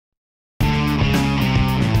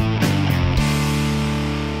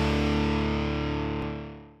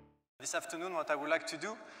This afternoon, what I would like to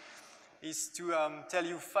do is to tell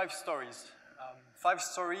you 5 stories. 5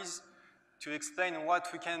 stories to explain what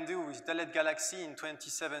we can do with Dalet Galaxy in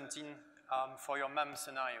 2017 for your MAM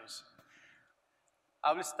scenarios.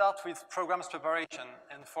 I will start with programs preparation,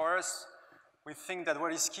 and for us, we think that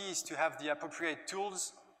what is key is to have the appropriate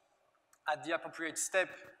tools at the appropriate step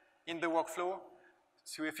in the workflow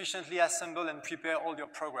to efficiently assemble and prepare all your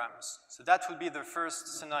programs. So that will be the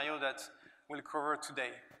first scenario that we'll cover today.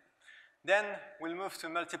 Then we'll move to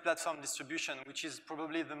multi-platform distribution, which is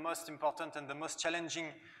probably the most important and the most challenging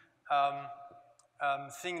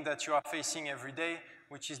thing that you are facing every day,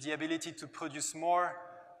 which is the ability to produce more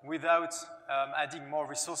without adding more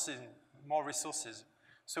resources.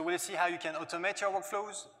 So we'll see how you can automate your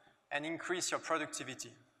workflows and increase your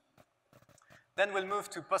productivity. Then we'll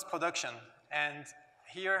move to post-production, and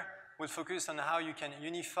here we'll focus on how you can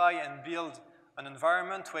unify and build an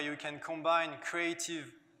environment where you can combine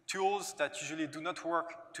creative tools that usually do not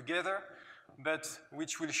work together, but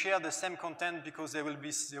which will share the same content because they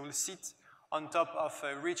will sit on top of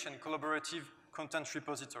a rich and collaborative content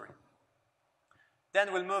repository.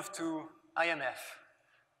 Then we'll move to IMF.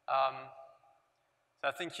 So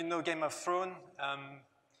I think you know Game of Thrones.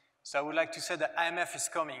 So I would like to say that IMF is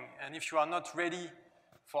coming, and if you are not ready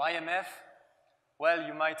for IMF, well,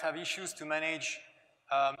 you might have issues to manage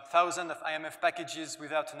thousands of IMF packages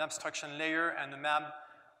without an abstraction layer and a MAB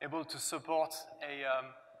able to support a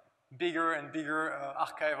bigger and bigger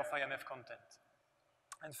archive of IMF content.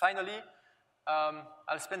 And finally,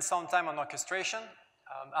 I'll spend some time on orchestration.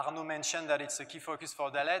 Arnaud mentioned that it's a key focus for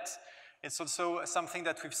Dalet. It's also something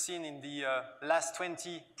that we've seen in the last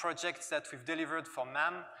 20 projects that we've delivered for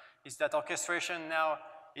MAM, is that orchestration now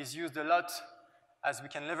is used a lot as we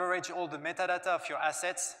can leverage all the metadata of your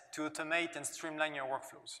assets to automate and streamline your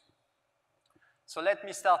workflows. So let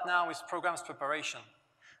me start now with programs preparation.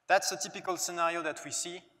 That's a typical scenario that we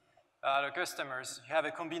see at our customers. You have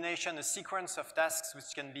a combination, a sequence of tasks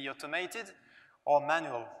which can be automated or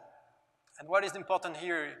manual. And what is important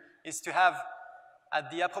here is to have,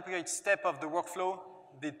 at the appropriate step of the workflow,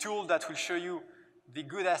 the tool that will show you the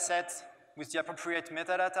good asset with the appropriate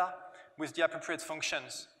metadata, with the appropriate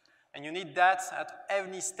functions. And you need that at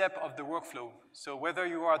any step of the workflow. So whether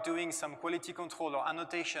you are doing some quality control or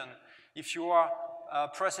annotation, if you are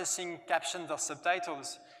processing captions or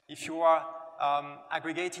subtitles, if you are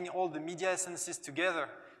aggregating all the media essences together,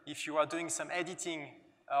 if you are doing some editing,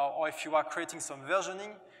 or if you are creating some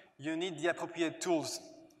versioning, you need the appropriate tools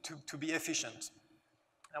to be efficient.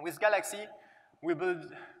 And with Galaxy, we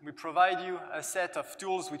provide you a set of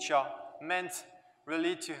tools which are meant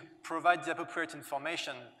really to provide the appropriate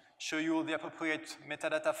information, show you the appropriate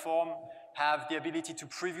metadata form, have the ability to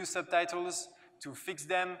preview subtitles, to fix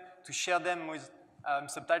them, to share them with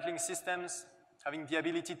subtitling systems, having the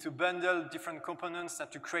ability to bundle different components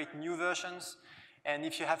and to create new versions, and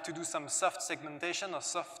if you have to do some soft segmentation or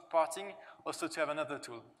soft parting, also to have another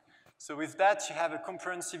tool. So with that, you have a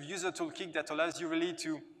comprehensive user toolkit that allows you really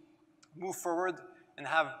to move forward and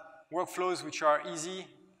have workflows which are easy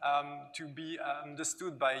to be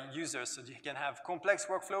understood by users. So you can have complex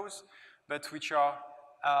workflows, but which are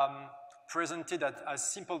presented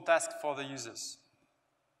as simple tasks for the users.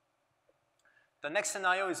 The next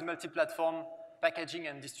scenario is multi-platform packaging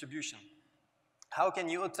and distribution. How can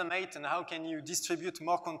you automate and how can you distribute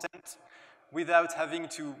more content without having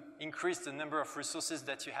to increase the number of resources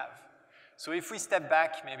that you have? So if we step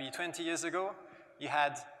back maybe 20 years ago, you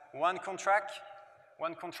had one contract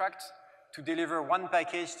to deliver one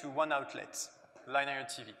package to one outlet, linear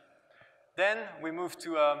TV. Then we moved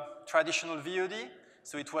to a traditional VOD,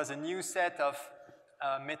 so it was a new set of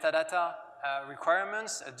metadata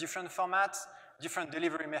requirements, a different format, different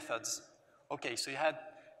delivery methods. Okay, so you had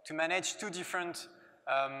to manage 2 different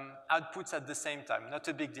outputs at the same time, not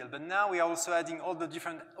a big deal. But now we are also adding all the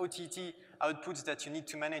different OTT outputs that you need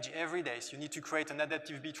to manage every day. So you need to create an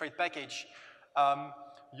adaptive bitrate package.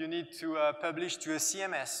 You need to publish to a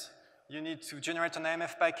CMS. You need to generate an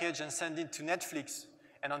IMF package and send it to Netflix.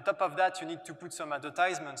 And on top of that, you need to put some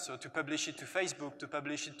advertisements, so to publish it to Facebook, to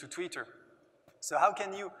publish it to Twitter. So how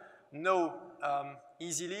can you know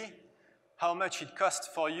easily how much it costs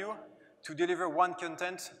for you to deliver one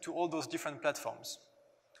content to all those different platforms?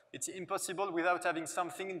 It's impossible without having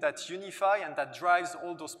something that unifies and that drives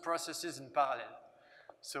all those processes in parallel.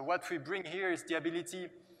 So what we bring here is the ability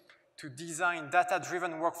to design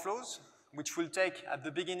data-driven workflows, which will take at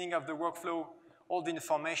the beginning of the workflow all the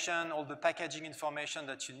information, all the packaging information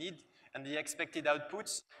that you need and the expected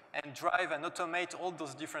outputs, and drive and automate all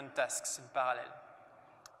those different tasks in parallel.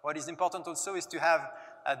 What is important also is to have,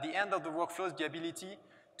 at the end of the workflows, the ability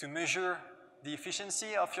to measure the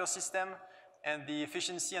efficiency of your system and the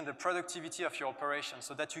efficiency and the productivity of your operation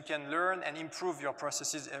so that you can learn and improve your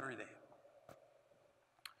processes every day.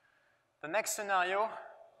 The next scenario,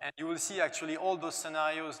 and you will see actually all those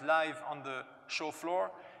scenarios live on the show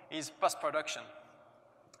floor, is post-production.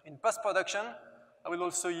 In post-production, I will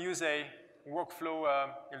also use a workflow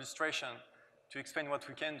illustration to explain what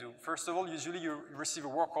we can do. First of all, usually you receive a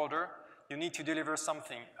work order. You need to deliver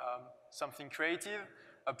something, something creative,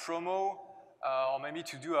 a promo, or maybe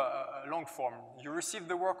to do a long form. You receive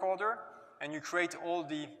the work order, and you create all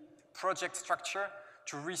the project structure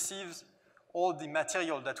to receive all the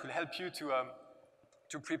material that will help you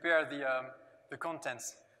to prepare the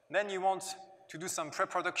contents. Then you want to do some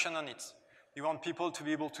pre-production on it. You want people to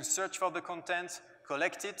be able to search for the content,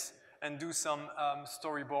 collect it, and do some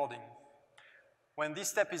storyboarding. When this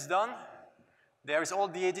step is done, there is all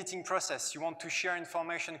the editing process. You want to share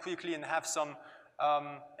information quickly and have some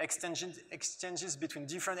exchanges between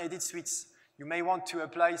different edit suites. You may want to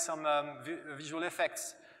apply some visual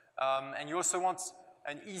effects. And you also want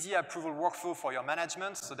an easy approval workflow for your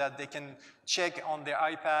management so that they can check on their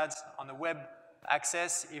iPads, on the web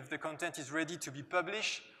access, if the content is ready to be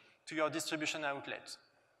published to your distribution outlet.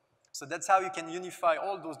 So that's how you can unify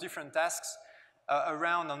all those different tasks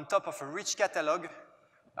around on top of a rich catalog,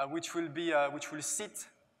 which will sit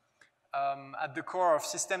at the core of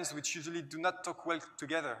systems which usually do not talk well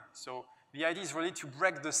together. So the idea is really to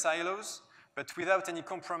break the silos, but without any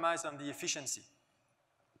compromise on the efficiency.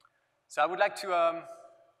 So I would like to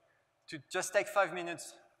just take 5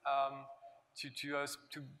 minutes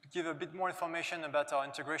to give a bit more information about our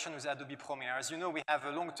integration with Adobe Premiere. As you know, we have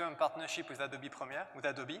a long-term partnership with Adobe Premiere, with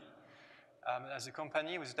Adobe, as a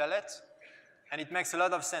company, with Dalet. And it makes a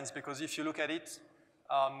lot of sense because if you look at it,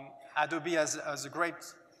 Adobe has a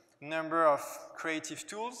great number of creative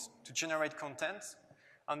tools to generate content.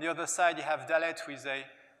 On the other side, you have Dalet with a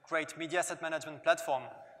great media asset management platform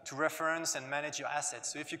to reference and manage your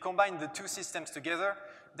assets. So if you combine the two systems together,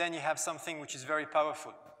 then you have something which is very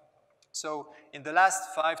powerful. So in the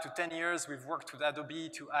last 5 to 10 years, we've worked with Adobe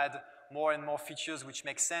to add more and more features which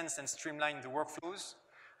make sense and streamline the workflows.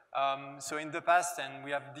 So in the past, and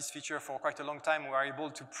we have this feature for quite a long time, we are able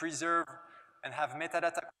to preserve and have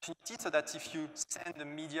metadata continuity so that if you send the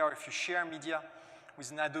media or if you share media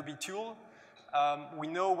with an Adobe tool, we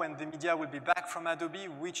know when the media will be back from Adobe,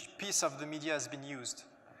 which piece of the media has been used.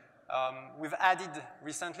 We've added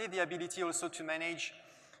recently the ability also to manage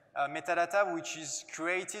metadata which is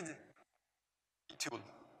created in the tool.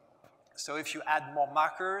 So if you add more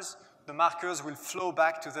markers, the markers will flow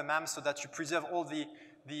back to the MAM so that you preserve all the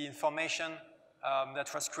information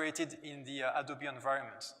that was created in the Adobe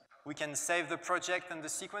environment. We can save the project and the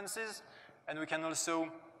sequences, and we can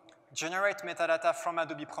also generate metadata from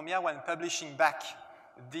Adobe Premiere when publishing back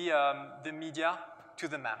the media to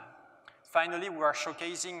the MAM. Finally, we are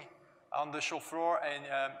showcasing on the show floor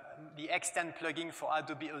the Extend plugin for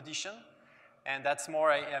Adobe Audition, and that's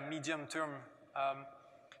more a medium-term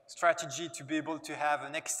strategy to be able to have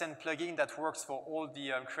an Extend plugin that works for all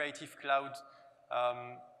the Creative Cloud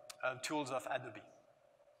tools of Adobe.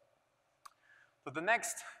 So the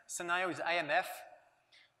next scenario is IMF.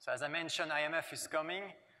 So as I mentioned, IMF is coming,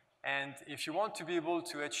 and if you want to be able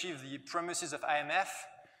to achieve the promises of IMF,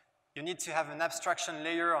 you need to have an abstraction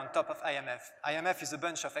layer on top of IMF. IMF is a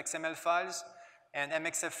bunch of XML files and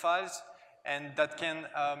MXF files, and that can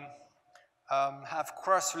have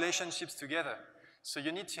cross relationships together. So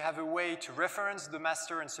you need to have a way to reference the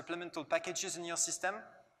master and supplemental packages in your system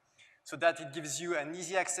so that it gives you an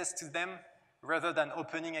easy access to them rather than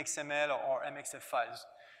opening XML or MXF files.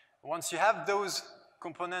 Once you have those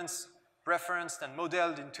components referenced and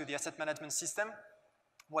modeled into the asset management system,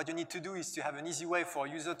 what you need to do is to have an easy way for a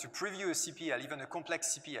user to preview a CPL, even a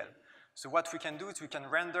complex CPL. So what we can do is we can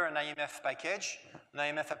render an IMF package, an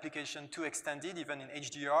IMF application 2 extended, even in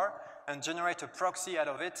HDR, and generate a proxy out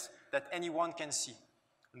of it that anyone can see.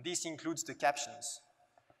 And this includes the captions.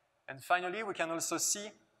 And finally, we can also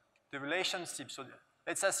see the relationship. So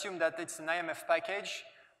let's assume that it's an IMF package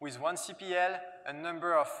with one CPL, a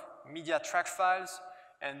number of media track files,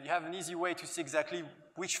 and you have an easy way to see exactly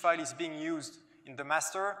which file is being used in the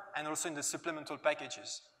master and also in the supplemental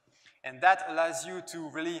packages. And that allows you to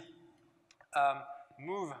really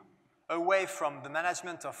move away from the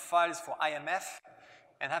management of files for IMF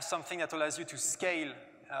and have something that allows you to scale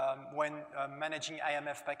when managing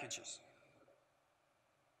IMF packages.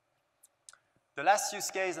 The last use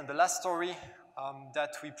case and the last story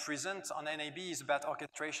that we present on NAB is about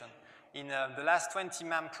orchestration. In the last 20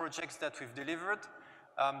 MAM projects that we've delivered,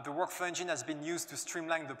 the workflow engine has been used to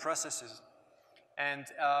streamline the processes. And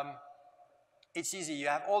It's easy. You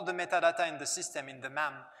have all the metadata in the system, in the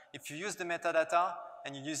MAM. If you use the metadata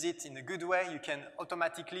and you use it in a good way, you can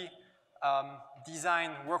automatically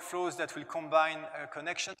design workflows that will combine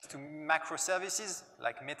connections to macro services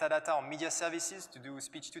like metadata or media services to do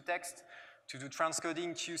speech to text, to do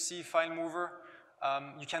transcoding, QC, file mover.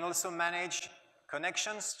 You can also manage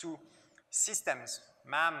connections to systems,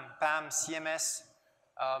 MAM, PAM, CMS,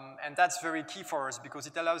 and that's very key for us because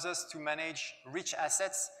it allows us to manage rich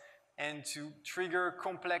assets and to trigger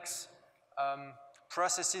complex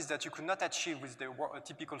processes that you could not achieve with the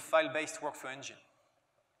typical file-based workflow engine.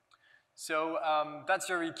 So that's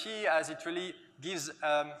very key as it really gives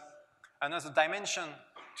another dimension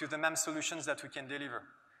to the MAM solutions that we can deliver.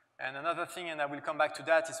 And another thing, and I will come back to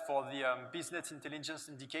that, is for the business intelligence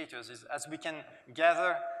indicators, is as we can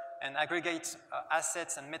gather and aggregate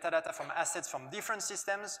assets and metadata from assets from different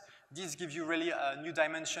systems, this gives you really a new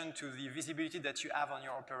dimension to the visibility that you have on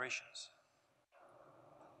your operations.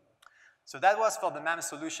 So that was for the MAM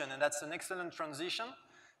solution, and that's an excellent transition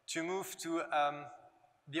to move to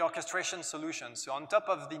the orchestration solution. So on top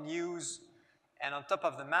of the news and on top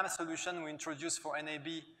of the MAM solution, we introduced for NAB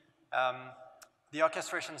the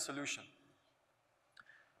orchestration solution.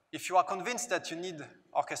 If you are convinced that you need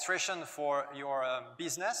orchestration for your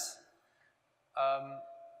business,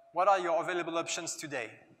 what are your available options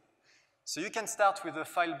today? So you can start with a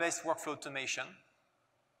file-based workflow automation,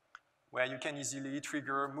 where you can easily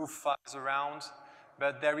trigger, move files around,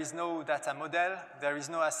 but there is no data model, there is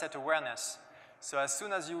no asset awareness. So as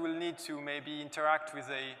soon as you will need to maybe interact with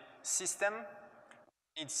a system,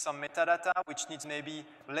 needs some metadata, which needs maybe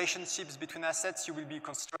relationships between assets, you will be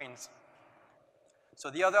constrained. So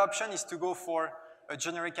the other option is to go for a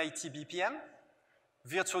generic IT BPM.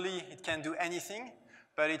 Virtually, it can do anything,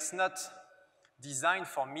 but it's not designed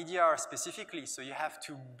for media specifically, so you have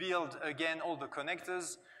to build, again, all the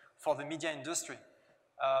connectors for the media industry.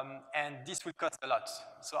 And this will cost a lot.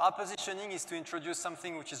 So our positioning is to introduce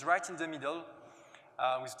something which is right in the middle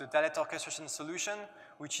with the Dalet orchestration solution,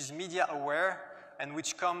 which is media aware and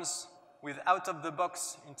which comes with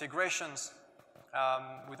out-of-the-box integrations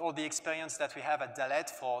with all the experience that we have at Dalet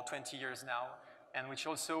for 20 years now, and which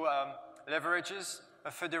also leverages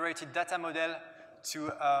a federated data model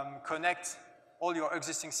to connect all your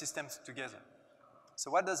existing systems together.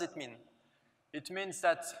 So what does it mean? It means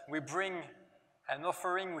that we bring an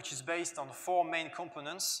offering which is based on 4 main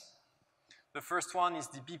components. The first one is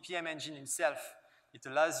the BPM engine itself. It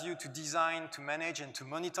allows you to design, to manage, and to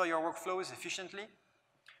monitor your workflows efficiently,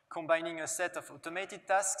 combining a set of automated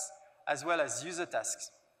tasks as well as user tasks.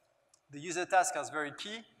 The user task is very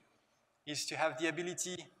key, is to have the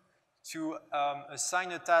ability to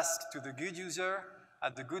assign a task to the good user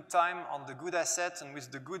at the good time, on the good asset, and with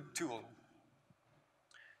the good tool.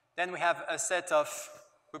 Then we have a set of,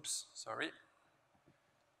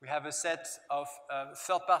 we have a set of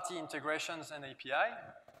third-party integrations and API.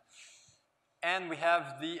 And we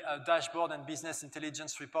have the dashboard and business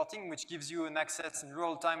intelligence reporting, which gives you an access in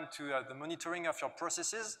real time to the monitoring of your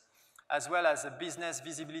processes, as well as a business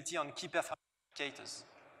visibility on key performance indicators.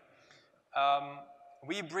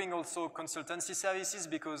 We bring also consultancy services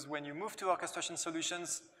because when you move to orchestration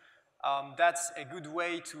solutions, that's a good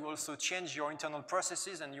way to also change your internal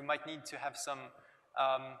processes, and you might need to have some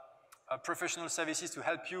professional services to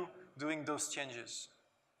help you doing those changes.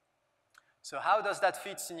 So how does that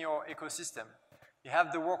fit in your ecosystem? You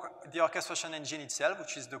have the orchestration engine itself,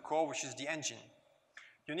 which is the core, which is the engine.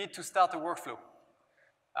 You need to start a workflow.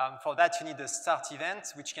 For that, you need a start event,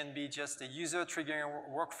 which can be just a user triggering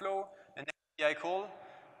a workflow, an API call.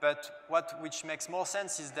 But which makes more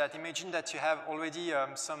sense is that imagine that you have already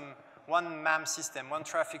one MAM system, one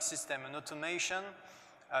traffic system, an automation,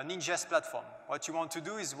 an ingest platform. What you want to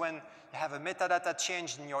do is when you have a metadata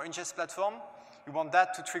change in your ingest platform, you want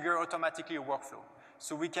that to trigger automatically a workflow.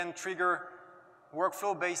 So we can trigger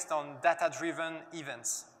workflow based on data-driven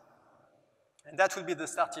events. And that will be the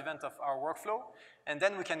start event of our workflow. And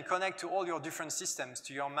then we can connect to all your different systems,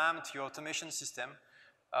 to your MAM, to your automation system,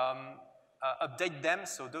 update them.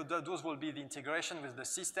 So those will be the integration with the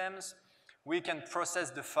systems. We can process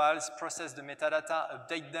the files, process the metadata,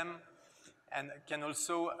 update them, and can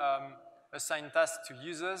also assign tasks to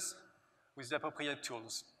users with the appropriate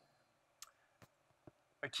tools.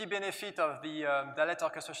 A key benefit of the Dalet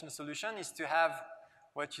orchestration solution is to have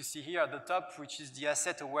what you see here at the top, which is the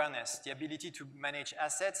asset awareness, the ability to manage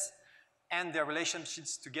assets and their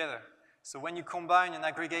relationships together. So when you combine and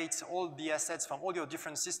aggregate all the assets from all your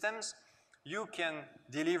different systems, you can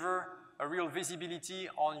deliver a real visibility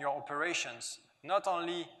on your operations, not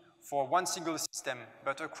only for one single system,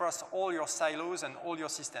 but across all your silos and all your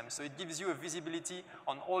systems. So it gives you a visibility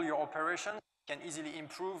on all your operations can easily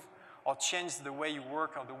improve or change the way you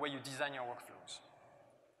work or the way you design your workflows.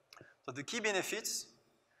 So the key benefits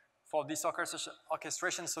for this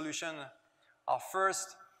orchestration solution are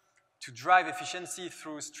first, to drive efficiency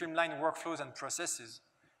through streamlined workflows and processes.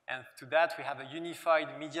 And to that, we have a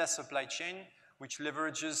unified media supply chain, which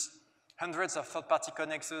leverages hundreds of third-party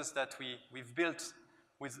connectors that we've built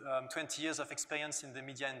with 20 years of experience in the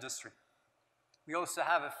media industry. We also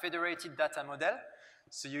have a federated data model,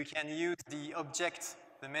 so you can use the object,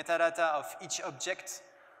 the metadata of each object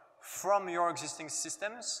from your existing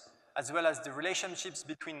systems, as well as the relationships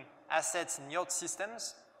between assets in your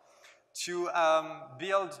systems to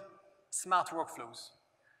build smart workflows.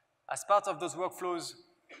 As part of those workflows,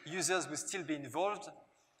 users will still be involved,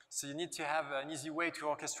 so you need to have an easy way to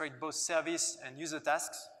orchestrate both service and user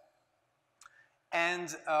tasks.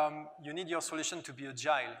 And you need your solution to be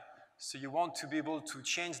agile. So you want to be able to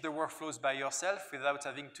change the workflows by yourself without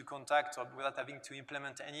having to contact or without having to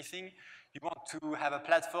implement anything. You want to have a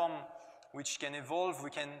platform which can evolve. We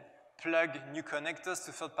can plug new connectors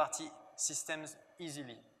to third-party systems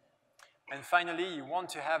easily. And finally, you want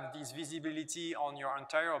to have this visibility on your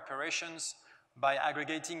entire operations by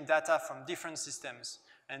aggregating data from different systems.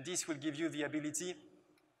 And this will give you the ability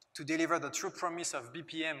to deliver the true promise of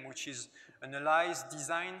BPM, which is analyze,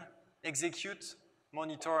 design, execute,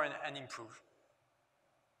 monitor, and improve.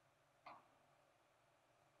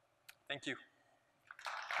 Thank you.